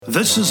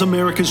This is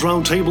America's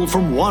Roundtable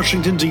from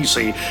Washington,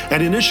 D.C.,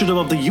 an initiative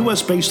of the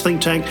U.S.-based think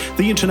tank,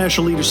 the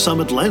International Leaders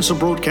Summit, Lancer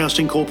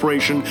Broadcasting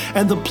Corporation,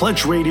 and the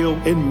Pledge Radio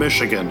in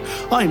Michigan.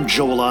 I'm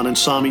Joel Anand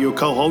Sami, your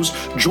co-host,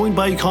 joined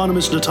by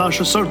economist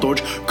Natasha Srdoc,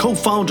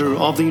 co-founder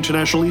of the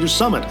International Leaders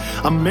Summit.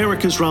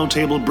 America's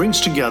Roundtable brings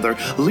together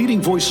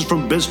leading voices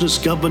from business,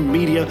 government,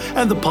 media,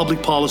 and the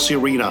public policy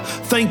arena.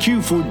 Thank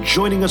you for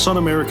joining us on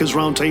America's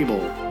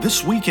Roundtable.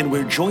 This weekend,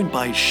 we're joined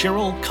by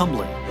Cheryl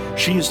Cumley.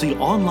 She is the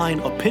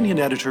online opinion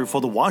editor for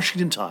the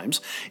Washington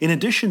Times. In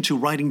addition to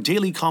writing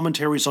daily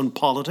commentaries on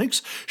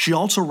politics, she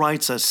also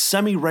writes a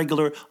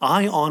semi-regular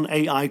Eye on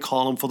AI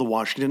column for the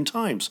Washington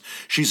Times.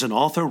 She's an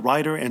author,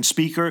 writer, and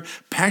speaker,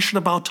 passionate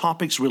about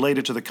topics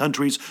related to the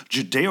country's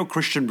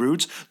Judeo-Christian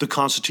roots, the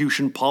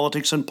Constitution,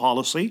 politics and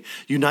policy,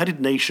 United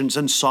Nations,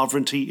 and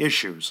sovereignty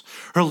issues.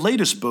 Her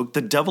latest book,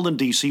 The Devil in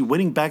D.C.,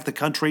 Winning Back the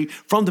Country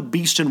from the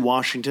Beast in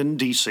Washington,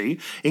 D.C.,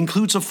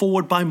 includes a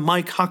foreword by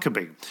Mike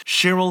Huckabee.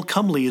 Cheryl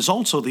Cumley is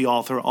also the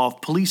author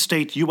of Police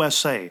State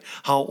USA,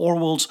 How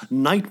Orwell's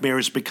Nightmare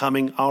is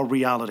Becoming Our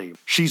Reality.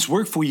 She's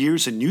worked for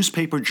years in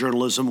newspaper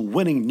journalism,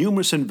 winning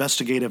numerous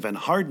investigative and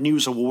hard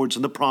news awards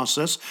in the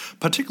process,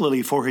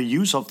 particularly for her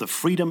use of the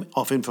Freedom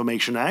of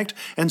Information Act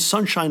and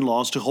sunshine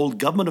laws to hold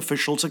government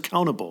officials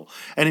accountable,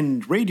 and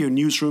in radio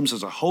newsrooms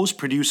as a host,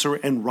 producer,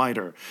 and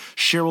writer.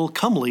 Cheryl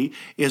Cumley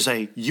is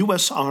a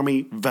U.S.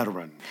 Army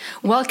veteran.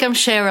 Welcome,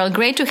 Cheryl.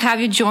 Great to have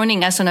you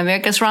joining us on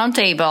America's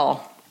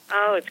Roundtable.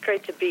 Oh, it's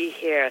great to be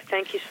here.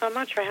 Thank you so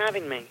much for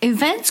having me.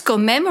 Events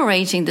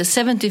commemorating the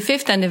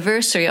 75th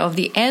anniversary of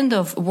the end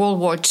of World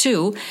War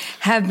II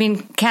have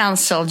been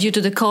canceled due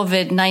to the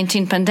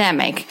COVID-19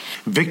 pandemic.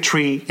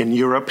 Victory in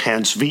Europe,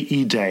 hence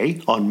VE Day,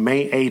 on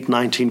May 8,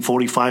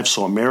 1945,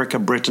 saw America,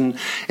 Britain,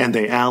 and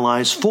their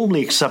allies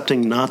formally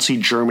accepting Nazi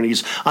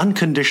Germany's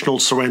unconditional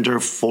surrender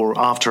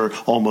after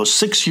almost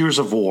 6 years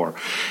of war.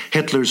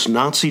 Hitler's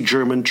Nazi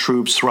German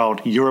troops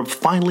throughout Europe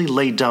finally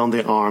laid down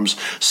their arms,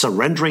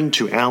 surrendering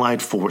to Allied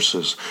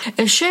forces.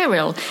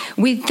 Cheryl,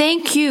 we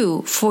thank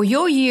you for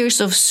your years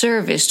of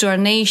service to our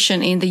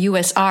nation in the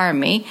U.S.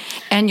 Army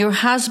and your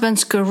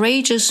husband's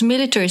courageous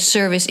military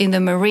service in the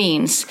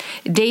Marines,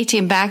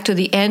 dating back to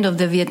the end of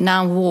the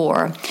Vietnam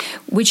War,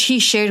 which he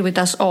shared with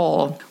us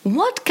all.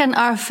 What can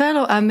our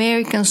fellow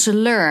Americans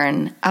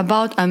learn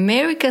about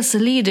America's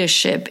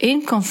leadership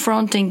in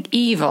confronting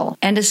evil,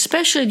 and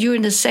especially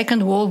during the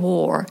Second World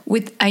War,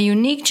 with a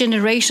unique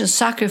generation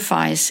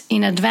sacrifice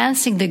in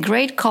advancing the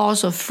great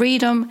cause of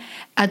freedom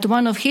at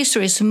one of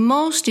history's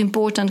most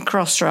important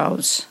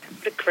crossroads?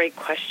 What a great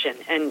question.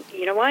 And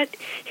you know what?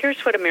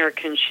 Here's what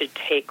Americans should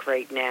take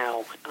right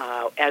now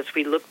as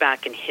we look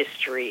back in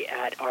history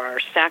at our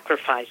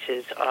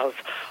sacrifices of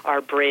our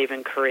brave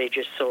and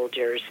courageous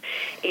soldiers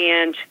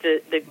and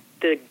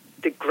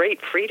the great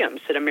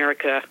freedoms that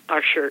America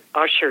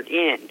ushered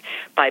in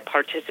by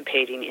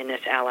participating in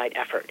this Allied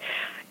effort.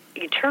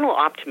 Eternal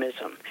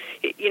optimism.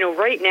 You know,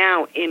 right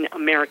now in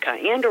America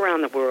and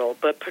around the world,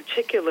 but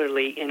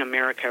particularly in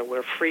America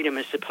where freedom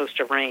is supposed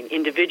to reign,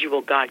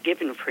 individual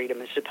God-given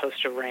freedom is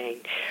supposed to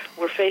reign,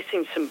 we're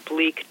facing some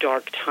bleak,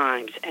 dark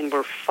times, and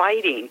we're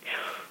fighting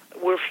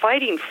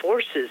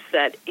forces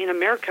that in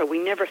America we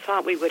never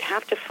thought we would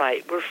have to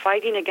fight. We're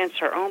fighting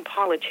against our own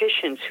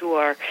politicians who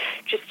are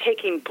just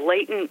taking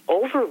blatant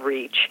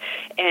overreach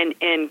and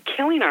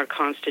killing our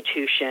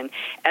Constitution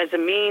as a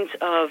means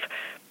of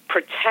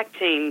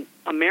protecting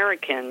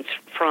Americans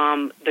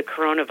from the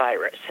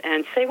coronavirus.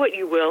 And say what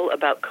you will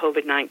about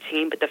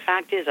COVID-19, but the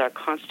fact is our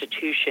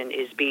Constitution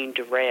is being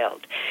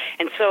derailed.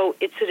 And so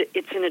it's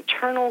an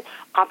eternal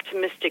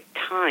optimistic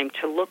time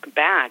to look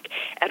back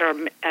at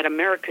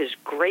America's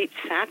great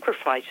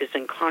sacrifices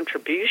and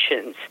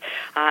contributions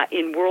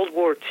in World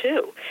War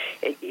II.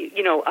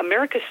 You know,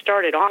 America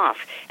started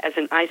off as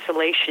an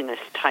isolationist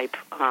type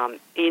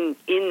in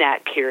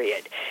that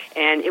period.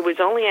 And it was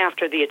only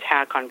after the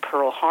attack on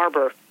Pearl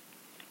Harbor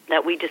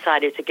that we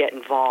decided to get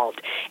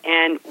involved.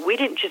 And we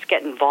didn't just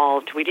get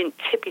involved, we didn't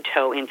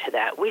tippy-toe into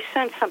that. We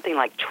sent something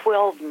like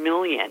 12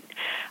 million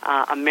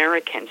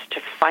Americans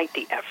to fight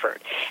the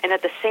effort. And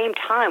at the same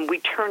time, we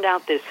turned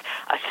out this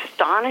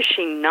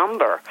astonishing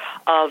number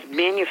of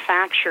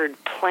manufactured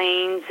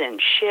planes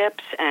and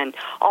ships and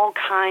all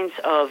kinds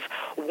of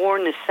war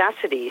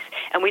necessities.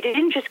 And we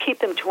didn't just keep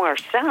them to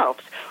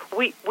ourselves.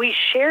 We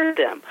shared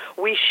them.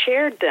 We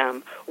shared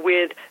them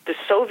with the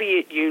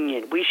Soviet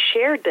Union. We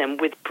shared them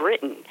with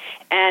Britain.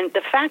 And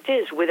the fact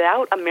is,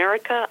 without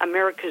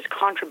America's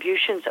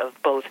contributions of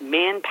both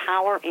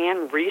manpower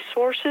and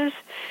resources,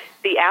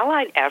 the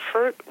Allied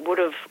effort would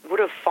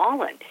have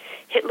fallen.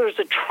 Hitler's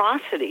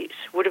atrocities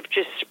would have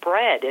just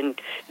spread,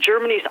 and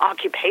Germany's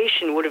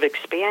occupation would have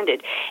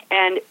expanded.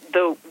 And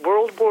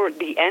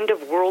the end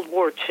of World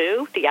War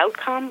II, the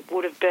outcome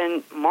would have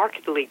been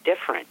markedly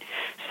different.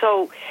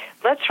 So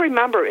let's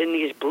remember in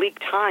these bleak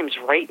times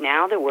right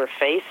now that we're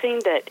facing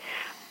that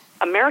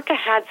America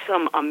had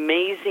some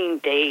amazing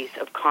days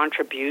of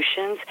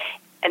contributions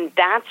And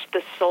that's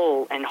the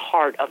soul and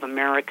heart of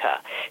America,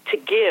 to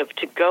give,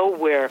 to go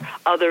where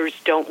others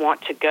don't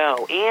want to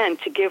go, and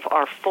to give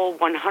our full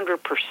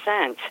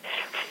 100%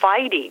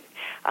 fighting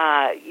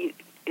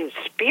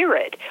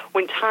spirit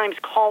when times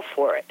call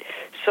for it.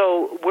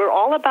 So we're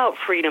all about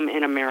freedom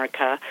in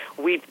America.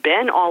 We've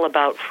been all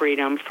about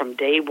freedom from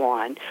day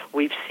one.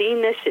 We've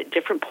seen this at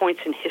different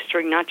points in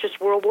history, not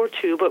just World War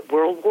II, but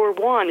World War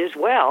I as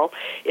well.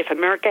 If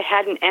America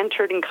hadn't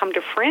entered and come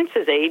to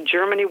France's aid,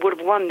 Germany would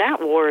have won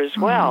that war as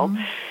well.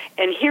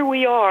 And here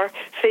we are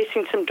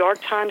facing some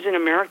dark times in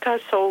America,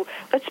 so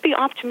let's be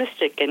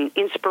optimistic and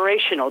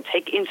inspirational.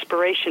 Take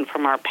inspiration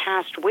from our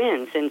past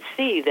wins and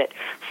see that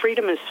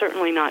freedom is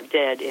certainly not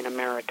dead in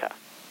America.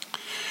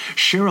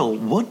 Cheryl,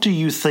 what do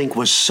you think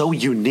was so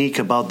unique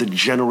about the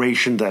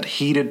generation that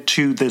heeded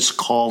to this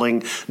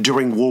calling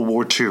during World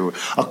War II,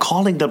 a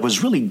calling that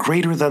was really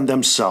greater than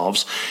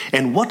themselves?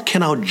 And what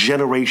can our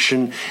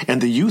generation and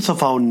the youth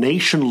of our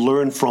nation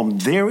learn from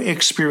their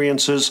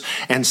experiences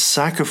and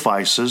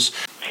sacrifices?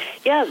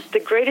 Yeah, the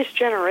greatest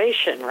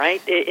generation,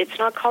 right? It's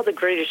not called the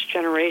greatest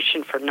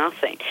generation for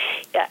nothing.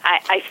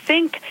 I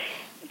think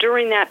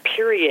during that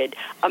period,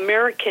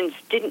 Americans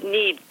didn't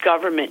need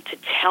government to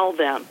tell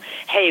them,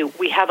 hey,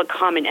 we have a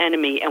common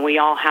enemy and we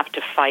all have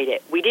to fight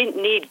it. We didn't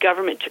need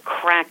government to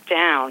crack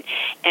down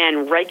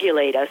and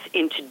regulate us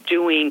into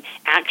doing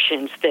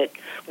actions that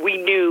we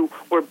knew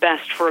were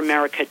best for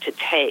America to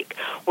take.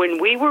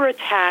 When we were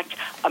attacked,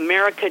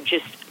 America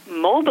just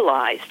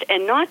mobilized,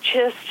 and not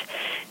just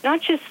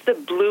the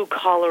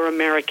blue-collar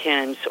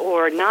Americans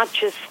or not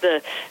just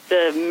the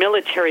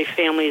military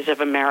families of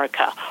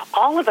America.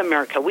 All of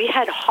America. We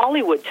had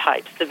Hollywood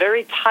types, the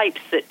very types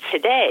that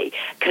today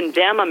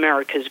condemn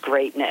America's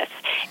greatness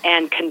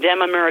and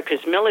condemn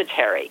America's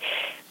military.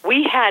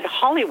 We had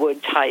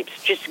Hollywood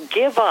types just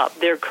give up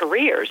their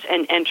careers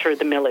and enter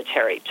the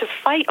military to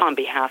fight on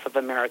behalf of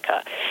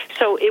America.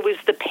 So it was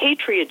the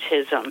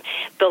patriotism,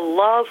 the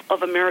love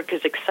of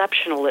America's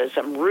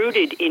exceptionalism,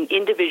 rooted in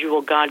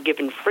individual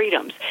God-given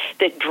freedoms,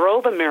 that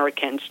drove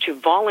Americans to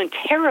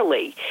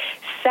voluntarily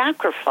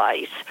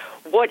sacrifice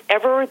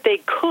whatever they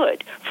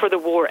could for the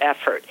war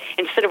effort,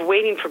 instead of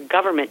waiting for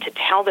government to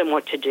tell them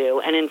what to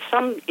do, and in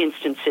some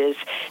instances,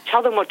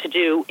 tell them what to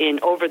do in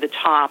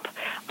over-the-top,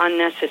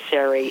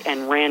 unnecessary,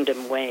 and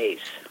random ways.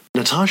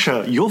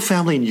 Natasha, your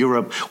family in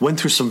Europe went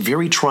through some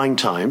very trying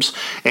times,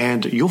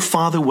 and your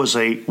father was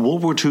a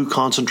World War II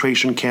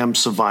concentration camp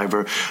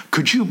survivor.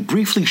 Could you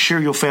briefly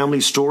share your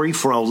family story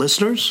for our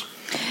listeners?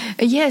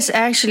 Yes,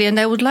 actually, and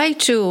I would like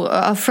to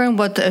affirm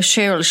what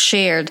Cheryl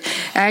shared.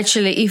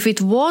 Actually, if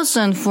it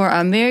wasn't for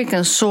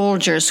American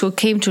soldiers who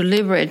came to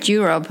liberate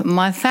Europe,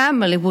 my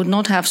family would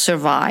not have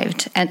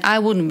survived, and I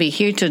wouldn't be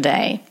here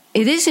today.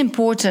 It is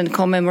important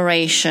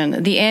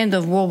commemoration, the end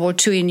of World War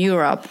II in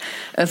Europe,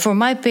 for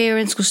my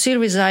parents who still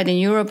reside in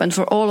Europe and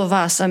for all of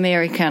us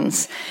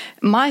Americans.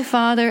 My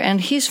father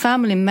and his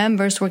family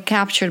members were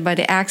captured by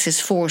the Axis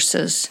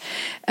forces.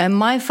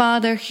 My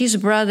father, his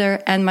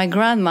brother, and my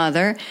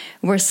grandmother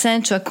were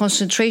sent to a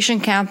concentration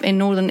camp in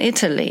northern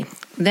Italy,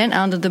 then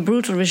under the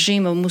brutal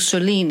regime of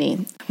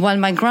Mussolini, while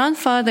my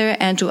grandfather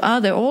and two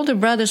other older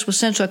brothers were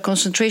sent to a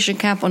concentration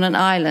camp on an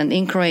island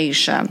in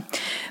Croatia.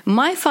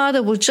 My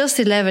father was just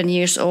 11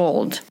 years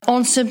old.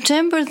 On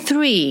September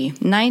 3,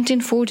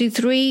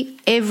 1943,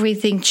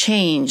 everything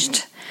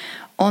changed.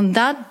 On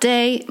that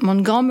day,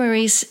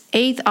 Montgomery's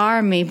 8th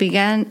Army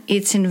began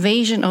its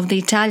invasion of the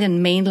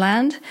Italian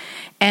mainland,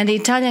 and the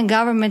Italian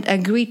government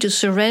agreed to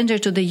surrender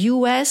to the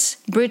U.S.,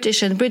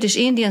 British, and British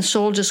Indian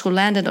soldiers who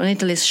landed on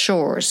Italy's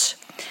shores.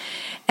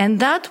 And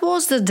that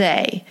was the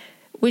day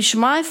which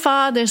my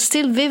father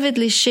still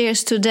vividly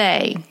shares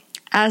today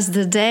as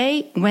the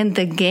day when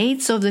the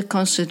gates of the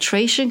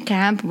concentration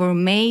camp were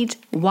made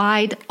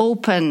wide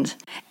open.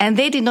 And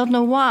they did not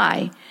know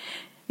why.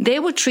 They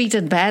were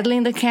treated badly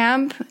in the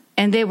camp,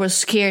 and they were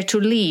scared to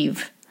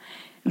leave.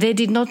 They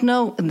did not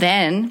know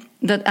then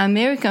that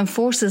American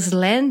forces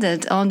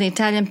landed on the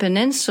Italian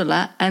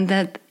peninsula and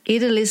that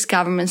Italy's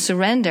government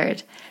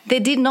surrendered. They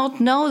did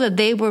not know that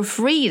they were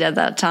freed at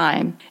that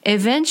time.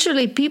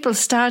 Eventually, people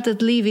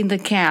started leaving the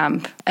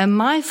camp. And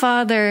my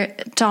father,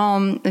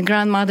 Tom, the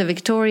grandmother,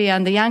 Victoria,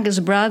 and the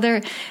youngest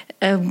brother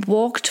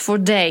walked for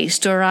days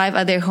to arrive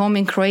at their home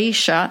in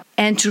Croatia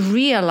and to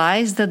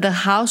realize that the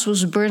house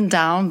was burned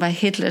down by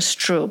Hitler's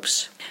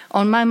troops.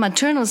 On my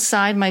maternal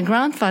side, my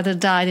grandfather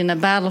died in a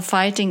battle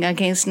fighting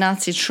against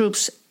Nazi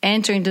troops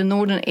entering the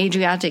northern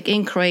Adriatic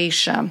in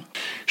Croatia.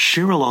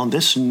 Cheryl, on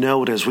this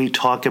note, as we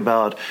talk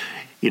about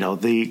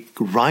the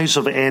rise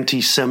of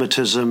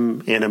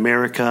anti-Semitism in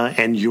America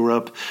and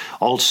Europe,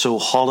 also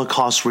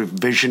Holocaust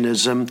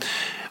revisionism,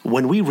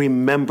 when we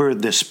remember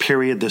this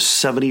period, the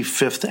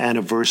 75th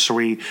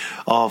anniversary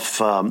of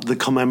the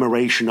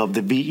commemoration of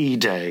the VE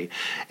Day,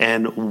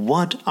 and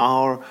what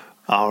our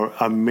our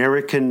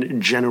American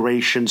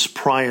generations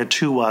prior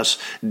to us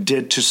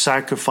did to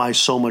sacrifice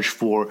so much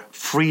for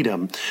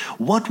freedom.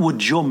 What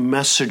would your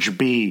message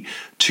be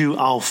to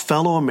our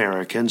fellow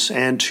Americans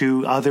and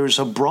to others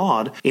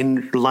abroad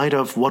in light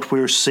of what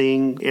we're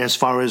seeing as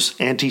far as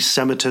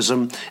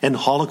anti-Semitism and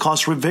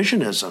Holocaust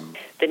revisionism?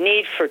 The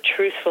need for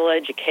truthful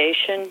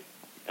education,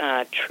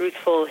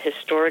 truthful,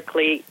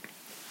 historically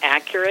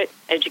accurate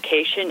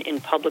education in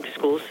public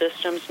school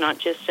systems, not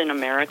just in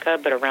America,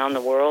 but around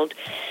the world,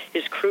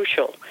 is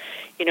crucial.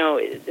 You know,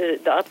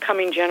 the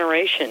upcoming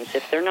generations,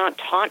 if they're not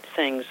taught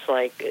things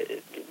like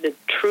the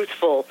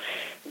truthful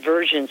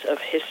versions of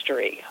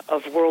history,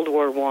 of World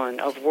War I,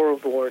 of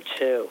World War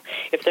II,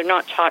 if they're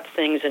not taught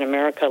things in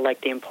America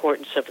like the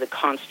importance of the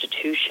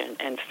Constitution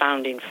and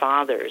Founding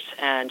Fathers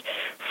and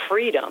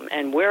freedom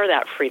and where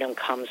that freedom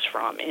comes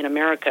from. In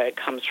America, it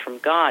comes from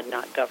God,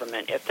 not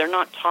government. If they're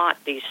not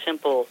taught these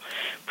simple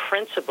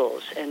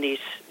principles and these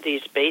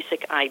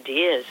basic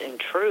ideas and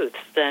truths,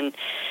 then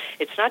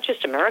it's not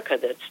just America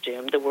that's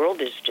doomed, the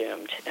world is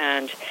doomed.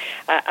 And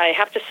I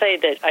have to say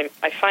that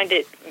I find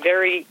it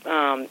very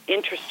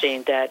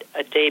interesting that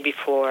a day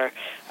before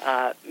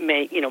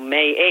May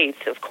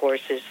 8th, of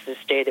course, is this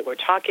day that we're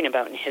talking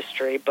about in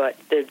history, but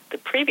the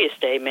previous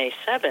day, May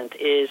 7th,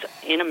 is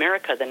in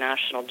America the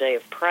National Day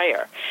of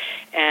Prayer.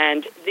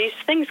 And these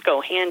things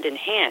go hand in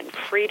hand,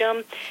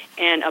 freedom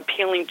and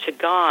appealing to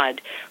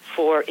God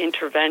for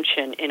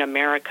intervention in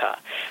America.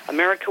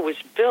 America was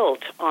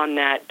built on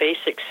that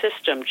basic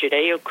system,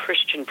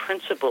 Judeo-Christian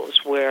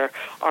principles, where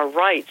our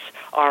rights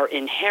are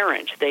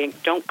inherent. They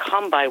don't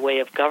come by way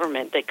of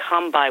government. They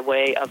come by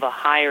way of a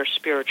higher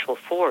spiritual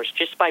force.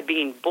 Just by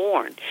being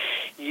born,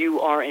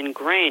 you are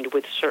ingrained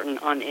with certain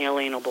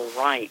unalienable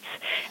rights.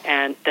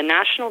 And the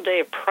National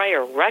Day of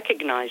Prayer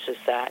recognizes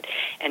that,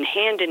 and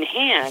hand in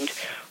hand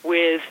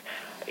with,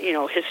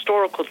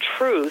 historical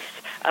truths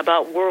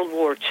about World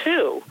War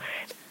II,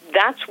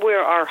 that's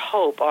where our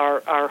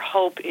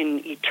hope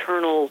in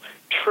eternal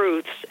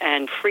truths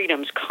and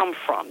freedoms come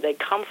from. They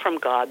come from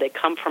God. They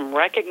come from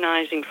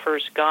recognizing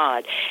first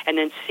God and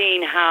then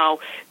seeing how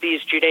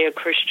these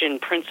Judeo-Christian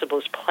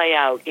principles play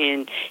out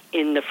in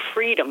the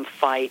freedom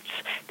fights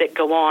that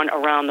go on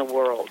around the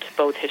world,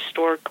 both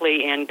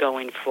historically and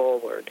going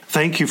forward.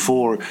 Thank you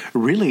for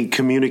really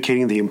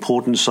communicating the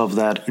importance of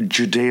that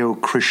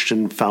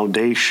Judeo-Christian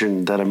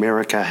foundation that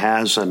America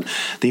has and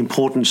the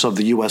importance of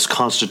the U.S.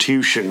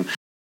 Constitution.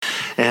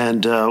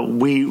 And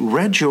we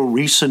read your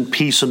recent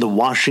piece in the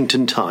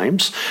Washington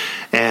Times,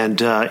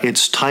 and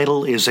its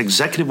title is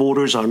Executive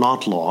Orders Are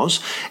Not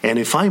Laws. And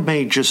if I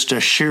may just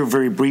share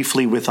very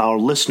briefly with our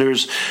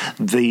listeners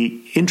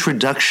the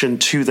introduction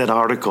to that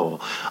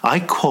article, I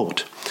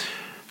quote,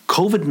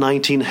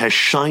 "COVID-19 has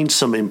shined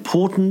some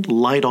important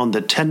light on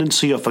the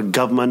tendency of a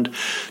government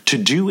to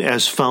do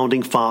as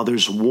founding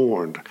fathers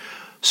warned,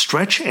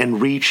 stretch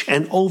and reach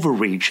and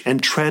overreach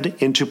and tread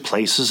into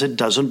places it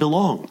doesn't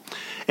belong.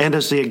 And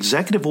as the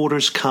executive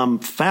orders come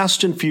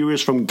fast and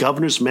furious from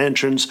governors'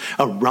 mansions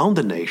around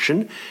the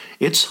nation,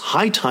 it's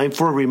high time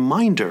for a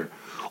reminder.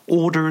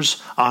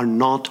 Orders are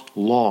not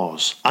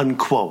laws,"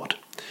 unquote.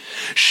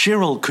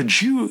 Cheryl,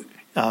 could you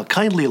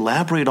kindly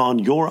elaborate on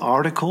your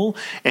article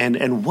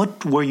and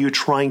what were you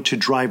trying to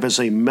drive as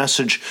a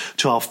message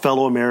to our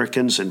fellow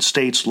Americans in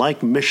states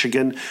like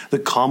Michigan, the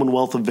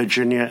Commonwealth of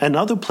Virginia, and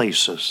other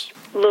places?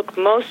 Look,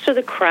 most of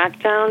the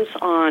crackdowns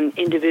on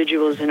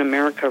individuals in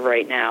America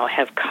right now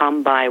have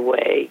come by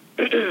way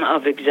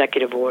of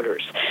executive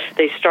orders.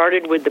 They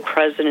started with the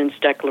President's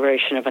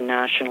declaration of a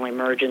national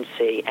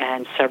emergency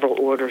and several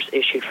orders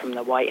issued from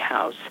the White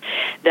House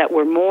that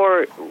were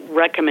more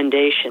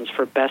recommendations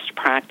for best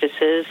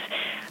practices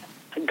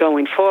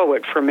going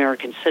forward for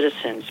American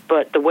citizens.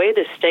 But the way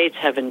the states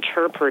have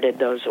interpreted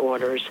those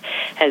orders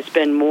has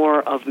been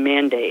more of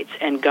mandates.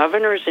 And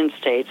governors in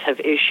states have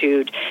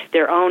issued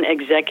their own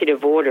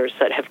executive orders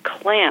that have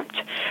clamped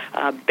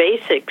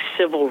basic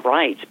civil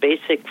rights,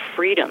 basic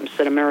freedoms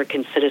that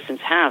American citizens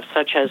have,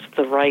 such as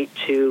the right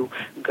to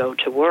go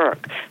to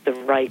work, the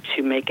right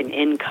to make an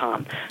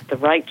income, the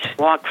right to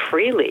walk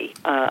freely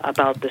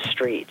about the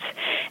streets.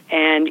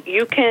 And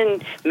you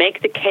can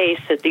make the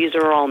case that these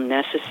are all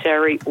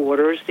necessary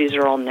orders. These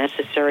are all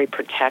necessary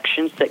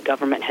protections that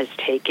government has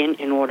taken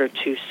in order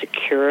to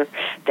secure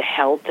the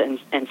health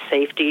and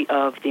safety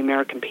of the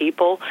American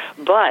people.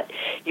 But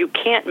you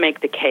can't make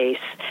the case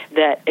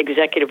that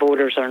executive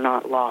orders are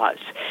not laws,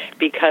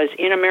 because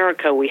in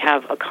America we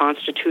have a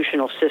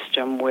constitutional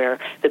system where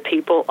the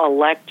people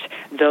elect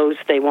those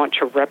they want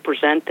to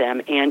represent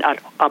them and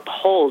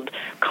uphold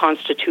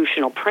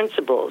constitutional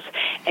principles.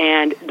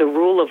 And the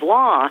rule of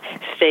law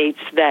states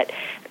that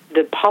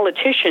the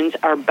politicians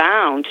are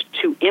bound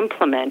to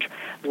implement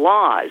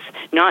laws,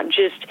 not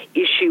just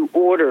issue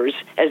orders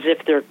as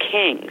if they're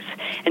kings.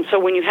 And so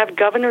when you have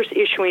governors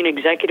issuing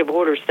executive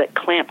orders that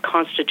clamp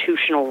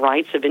constitutional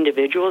rights of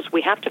individuals,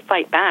 we have to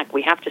fight back.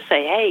 We have to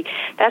say, hey,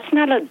 that's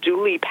not a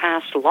duly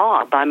passed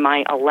law by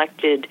my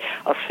elected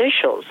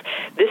officials.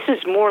 This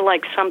is more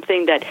like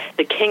something that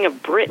the King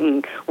of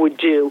Britain would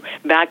do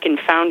back in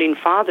Founding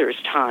Fathers'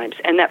 times,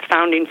 and that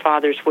Founding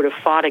Fathers would have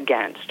fought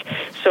against.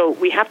 So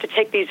we have to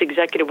take these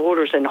executive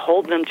orders and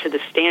hold them to the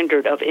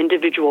standard of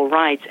individual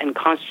rights and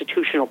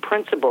constitutional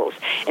principles.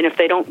 And if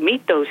they don't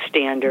meet those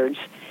standards,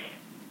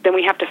 then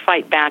we have to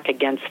fight back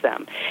against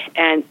them.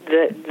 And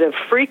the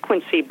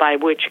frequency by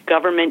which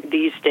government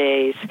these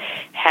days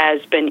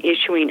has been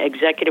issuing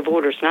executive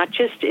orders, not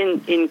just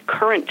in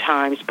current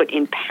times, but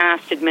in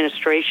past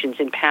administrations,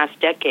 in past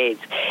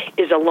decades,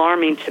 is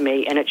alarming to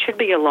me. And it should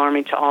be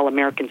alarming to all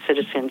American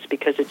citizens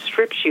because it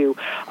strips you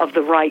of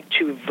the right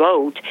to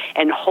vote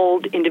and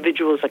hold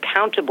individuals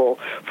accountable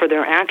for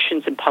their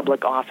actions in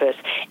public office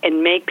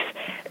and makes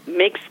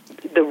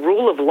the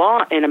rule of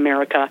law in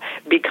America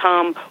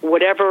become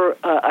whatever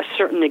a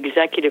certain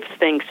executive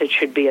thinks it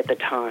should be at the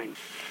time.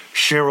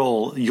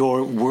 Cheryl,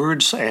 your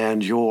words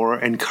and your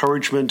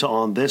encouragement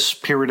on this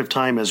period of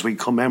time as we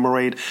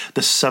commemorate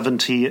the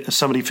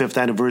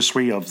 75th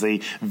anniversary of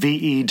the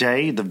VE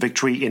Day, the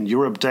Victory in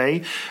Europe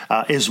Day,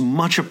 is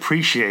much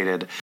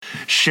appreciated.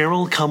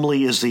 Cheryl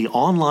Cumley is the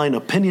online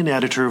opinion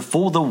editor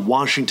for the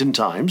Washington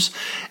Times,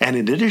 and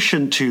in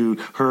addition to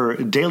her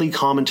daily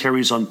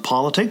commentaries on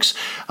politics,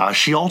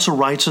 she also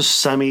writes a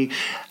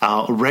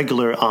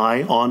semi-regular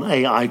Eye on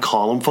AI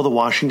column for the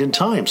Washington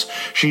Times.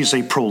 She's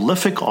a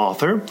prolific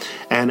author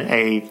and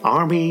an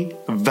Army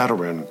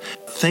veteran.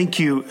 Thank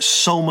you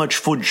so much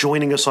for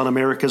joining us on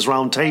America's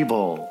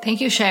Roundtable.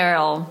 Thank you,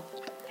 Cheryl.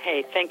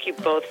 Hey, thank you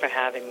both for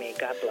having me.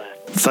 God bless.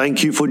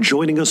 Thank you for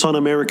joining us on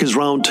America's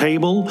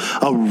Roundtable,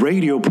 a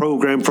radio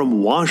program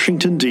from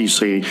Washington,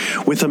 D.C.,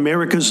 with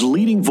America's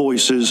leading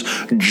voices,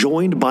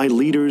 joined by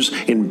leaders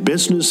in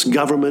business,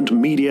 government,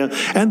 media,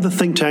 and the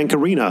think tank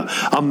arena.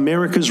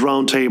 America's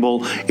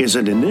Roundtable is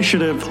an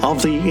initiative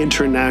of the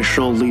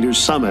International Leaders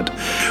Summit.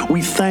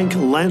 We thank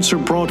Lancer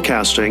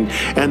Broadcasting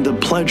and the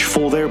Pledge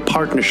for their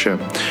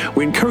partnership.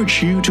 We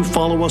encourage you to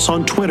follow us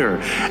on Twitter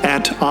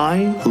at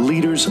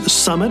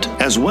iLeadersSummit,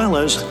 as well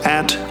as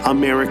at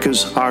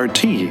America's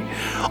RT.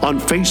 On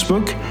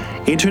Facebook,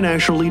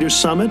 International Leaders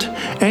Summit,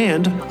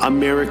 and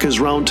America's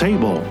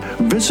Roundtable.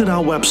 Visit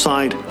our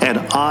website at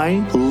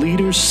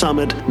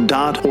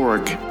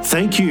iLeadersSummit.org.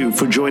 Thank you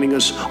for joining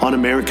us on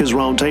America's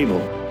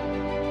Roundtable.